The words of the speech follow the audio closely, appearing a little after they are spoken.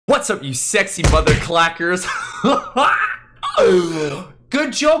What's up, you sexy mother clackers?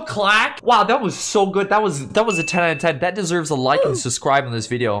 Good joke, Claak. Wow, that was so good. That was a 10 out of 10. That deserves a like and subscribe on this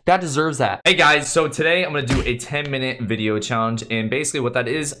video. That deserves that. Hey guys, so today I'm gonna do a 10-minute video challenge, and basically what that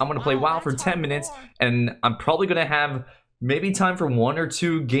is, I'm gonna play WoW for 10 minutes, and I'm probably gonna have maybe time for 1 or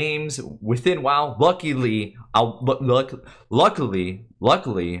 2 games within WoW. Luckily, I'll be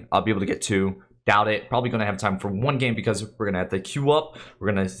able to get 2. Doubt it. Probably gonna have time for 1 game because we're gonna have to queue up.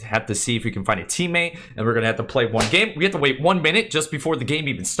 We're gonna have to see if we can find a teammate, and we're gonna have to play 1 game. We have to wait 1 minute just before the game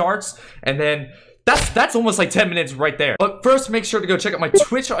even starts, and then that's almost like 10 minutes right there. But first, make sure to go check out my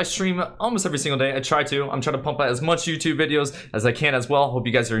Twitch. I stream almost every single day. I'm trying to pump out as much YouTube videos as I can as well. Hope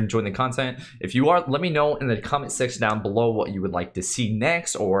you guys are enjoying the content. If you are, let me know in the comment section down below what you would like to see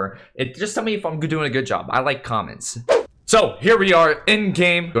next, or just tell me if I'm doing a good job. I like comments. So here we are in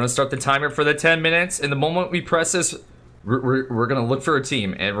game. Gonna start the timer for the 10 minutes. And the moment we press this, we're gonna look for a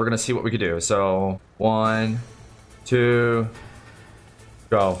team and we're gonna see what we can do. So 1, 2,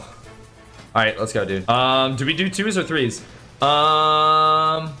 go. All right, let's go, dude. Do we do 2s or 3s?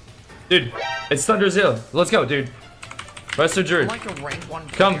 Dude, it's Thunder's Hill. Let's go, dude. Resto druid. Like a rank 1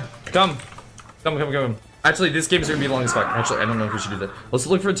 player. Come. Actually, this game is gonna be long as fuck. Actually, I don't know if we should do that. Let's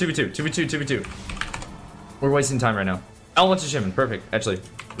look for a 2v2. We're wasting time right now. Elemental Shaman, perfect. Actually,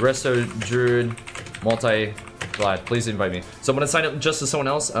 Resto druid, multi-glad. Please invite me. So I'm gonna sign up just as someone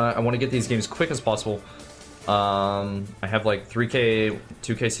else. I want to get these games quick as possible. I have like 3k,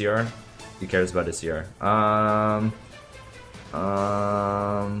 2k CR. Who cares about a CR?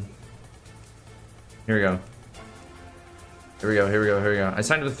 Here we go. I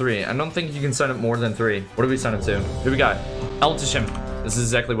signed up with 3. I don't think you can sign up more than 3. What do we sign up to? Who we got? Elemental Shaman. This is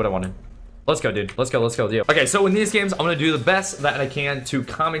exactly what I wanted. Let's go, dude. Let's go, deal. Okay, so in these games, I'm gonna do the best that I can to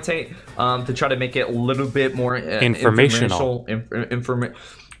commentate, to try to make it a little bit more informational.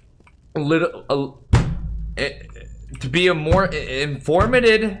 To be a more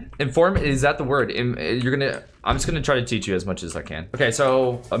informative. Is that the word? I'm just gonna try to teach you as much as I can. Okay,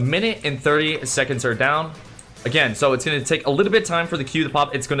 so 1 minute and 30 seconds are down. Again, so it's gonna take a little bit of time for the queue to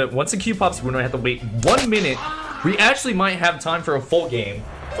pop. Once the queue pops, we're gonna have to wait 1 minute. We actually might have time for a full game.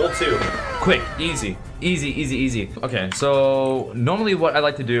 Full 2. Quick, easy. Okay, so normally what I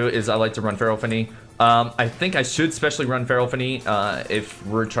like to do is I like to run Feral Finny. I think I should especially run Feral Finny if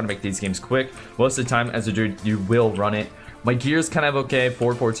we're trying to make these games quick. Most of the time, as a druid, you will run it. My gear's kind of okay.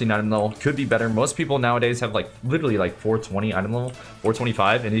 414 item level. Could be better. Most people nowadays have like literally like 420 item level,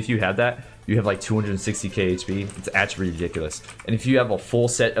 425, and if you have that, you have like 260k HP. It's actually ridiculous. And if you have a full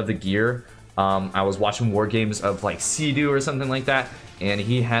set of the gear, I was watching war games of like Sea-Doo or something like that, and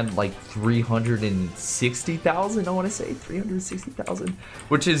he had like 360,000. I want to say 360,000,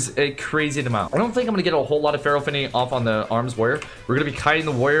 which is a crazy amount. I don't think I'm gonna get a whole lot of Feral Finny off on the Arms Warrior. We're gonna be kiting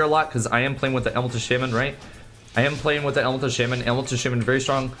the Warrior a lot because I am playing with the Elemental Shaman, right? I am playing with the Elemental Shaman. Elemental Shaman very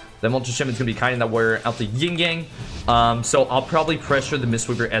strong. The Elemental Shaman is gonna be kiting that Warrior out the Yin Yang. So I'll probably pressure the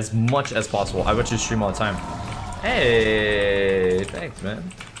Mistweaver as much as possible. I watch you stream all the time. Hey, thanks, man.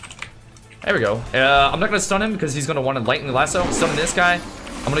 There we go. I'm not gonna stun him because he's gonna want to lighten the lasso. Stun this guy.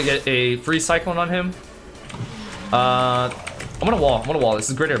 I'm gonna get a free cyclone on him. I'm gonna wall. This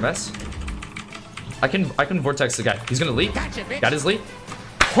is great air mess. I can vortex the guy. He's gonna leap. Gotcha, Got his leap.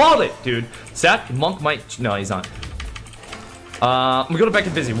 Called it, dude. Seth, Monk might. No, he's not. I'm gonna go back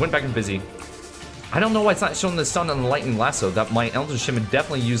in busy. Went back in busy. I don't know why it's not showing the stun on the lightning lasso. That my Elemental Shaman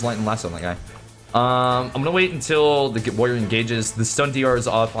definitely use lightning lasso on that guy. I'm gonna wait until the Warrior engages. The stun DR is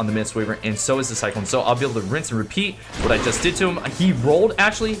off on the Mistweaver, and so is the Cyclone. So I'll be able to rinse and repeat what I just did to him. He rolled,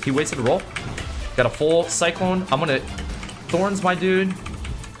 actually. He wasted a roll. Got a full Cyclone. I'm gonna Thorns my dude,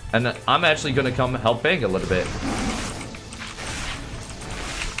 and I'm actually gonna come help bang a little bit.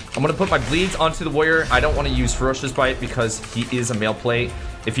 I'm gonna put my bleeds onto the Warrior. I don't want to use Ferocious Bite because he is a male plate.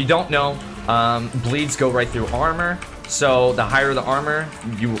 If you don't know, bleeds go right through armor. So the higher the armor,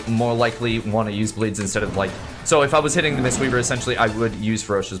 you more likely want to use bleeds instead of like. So if I was hitting the Mistweaver, essentially, I would use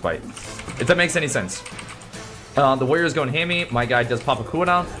Ferocious Bite. If that makes any sense. The Warrior's going hammy. My guy does pop a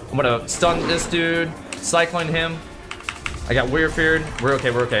cooldown. I'm gonna stun this dude, cyclone him. I got Warrior feared. We're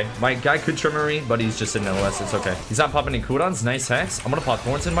okay. My guy could Tremor me, but he's just in LS. It's okay. He's not popping any cooldowns. Nice hex. I'm gonna pop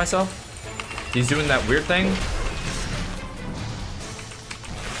Thorns in myself. He's doing that weird thing.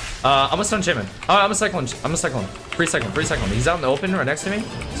 I'm a stun Shaman. I'm a cyclone. Free cyclone. He's out in the open right next to me.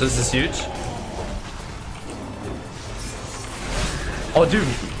 So this is huge. Oh, dude.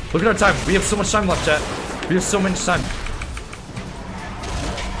 Look at our time. We have so much time left, chat. We have so much time.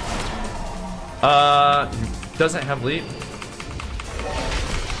 Doesn't have leap.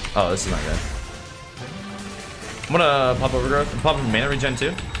 Oh, this is not good. I'm gonna pop Overgrowth and pop mana regen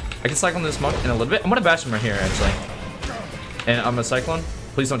too. I can cyclone this monk in a little bit. I'm gonna bash him right here, actually. And I'm gonna cyclone.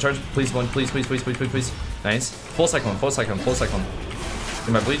 Please don't charge. Please, one. Please, please, please, please, please, please. Nice. Full cyclone, full cyclone, full cyclone. Get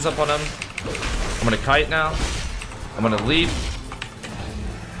my bleeds up on him. I'm gonna kite now. I'm gonna leap.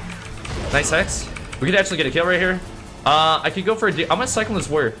 Nice hex. We could actually get a kill right here. I could go for a I'm gonna cycle this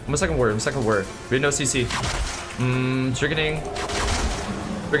warrior. I'm gonna cycle warrior. I'm gonna cycle warrior. We have no CC. Triggeting.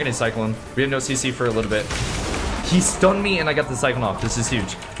 Triggeting cyclone. We have no CC for a little bit. He stunned me and I got the cyclone off. This is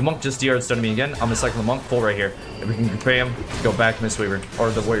huge. The monk just DR'd stunned me again. I'm gonna cycle the monk full right here. And we can bam, go back Mistweaver.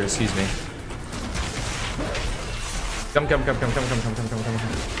 Or the warrior, excuse me. Come. Going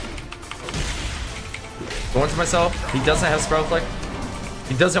to myself. He doesn't have Sprout Flick.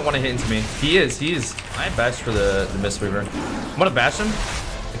 He doesn't want to hit into me. He is. I bashed for the Mistweaver. I'm gonna bash him.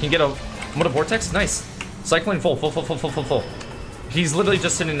 I can get a. I'm gonna vortex. Nice. Cycling full. He's literally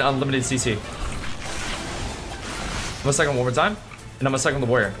just sitting in unlimited CC. I'm gonna cycle one more time, and I'm gonna cycle the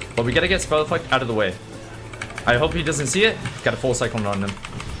warrior. But we gotta get Spell Effect out of the way. I hope he doesn't see it. Got a full cyclone on him.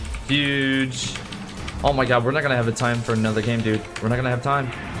 Huge. Oh my god, we're not gonna have the time for another game, dude. We're not gonna have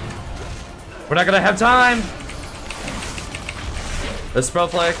time. We're not gonna have time. The Spell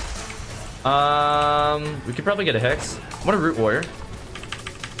Flag. We could probably get a Hex. I'm gonna root warrior.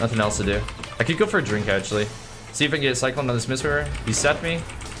 Nothing else to do. I could go for a drink, actually. See if I can get a cyclone on this Mistweaver. He set me.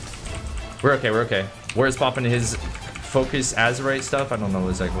 We're okay. Warrior's popping his focus Azurite stuff. I don't know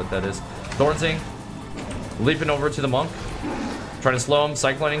exactly what that is. Thornting. Leaping over to the monk. Trying to slow him.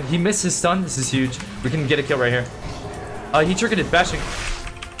 Cycloning. He missed his stun. This is huge. We can get a kill right here. He triggered it. Bashing.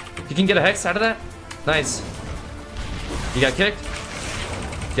 He can get a Hex out of that. Nice. He got kicked.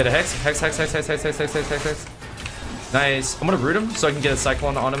 Get a Hex. Hex. Nice. I'm gonna root him so I can get a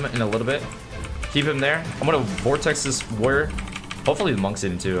Cyclone on him in a little bit. Keep him there. I'm gonna Vortex this warrior. Hopefully the monk's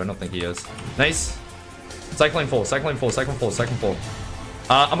in too. I don't think he is. Nice. Cycling full. I'm gonna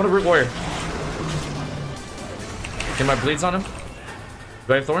root warrior. Get my bleeds on him.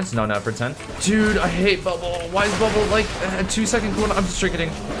 Do I have thorns? No, not for 10. Dude, I hate bubble. Why is bubble like a 2-second cooldown? I'm just tricketing.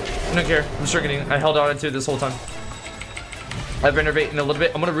 I don't care. I'm tricketing. I held on to it this whole time. I have Innervate in a little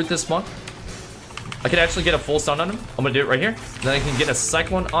bit. I'm gonna root this monk. I could actually get a full stun on him. I'm gonna do it right here. Then I can get a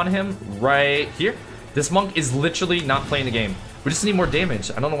cyclone on him right here. This monk is literally not playing the game. We just need more damage.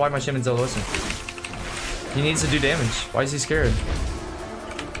 I don't know why my shaman's LOSing. He needs to do damage. Why is he scared?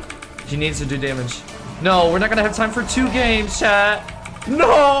 He needs to do damage. No, we're not gonna have time for 2 games, chat.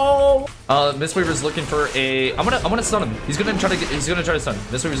 No! Mistweaver's looking for a. I'm gonna stun him. He's gonna try to stun.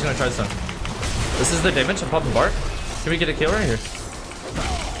 Mistweaver's gonna try to stun. This is the damage. I'm popping Bark. Can we get a kill right here?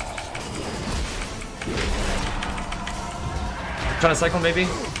 Trying to cycle maybe.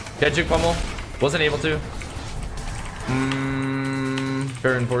 Get juke pummel. Wasn't able to.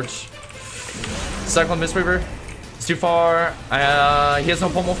 Baron Porch. Cyclone Mistweaver. It's too far. He has no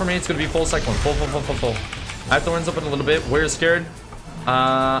pummel for me. It's gonna be full cyclone. Full. I have thorns up in a little bit. Warrior's scared.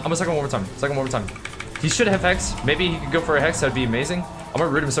 I'm gonna cycle one more time. He should have Hex. Maybe he could go for a Hex. That'd be amazing. I'm gonna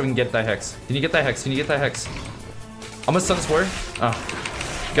root him so we can get that Hex. Can you get that Hex? I'm gonna stun this warrior.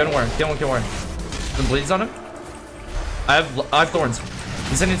 Get one warrior. Kill warrior. Some bleeds on him. I have thorns.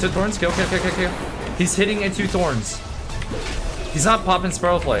 He's hitting into thorns. Kill. He's hitting into thorns. He's not popping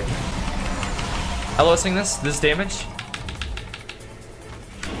Sparrow Flay. LOSing this damage.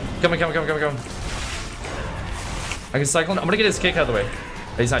 Come. I can cycle him. I'm gonna get his kick out of the way.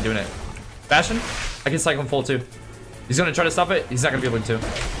 He's not doing it. Bastion. I can cycle him full too. He's gonna try to stop it. He's not gonna be able to.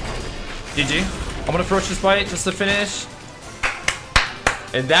 GG. I'm gonna Ferocious Bite just to finish.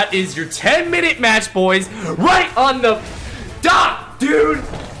 And that is your 10-minute match, boys. Right on the dot, dude.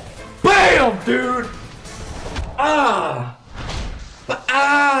 Bam, dude.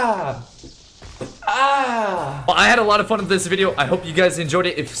 Well, I had a lot of fun with this video. I hope you guys enjoyed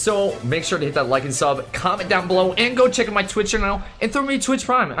it. If so, make sure to hit that like and sub, comment down below, and go check out my Twitch channel and throw me Twitch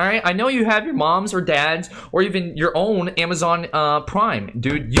Prime. All right, I know you have your moms or dads or even your own Amazon Prime,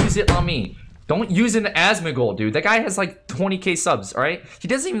 dude. Use it on me. Don't use an Asmongold, dude. That guy has like 20k subs. All right, he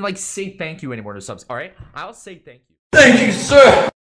doesn't even like say thank you anymore to subs. All right, I'll say thank you. Thank you, sir.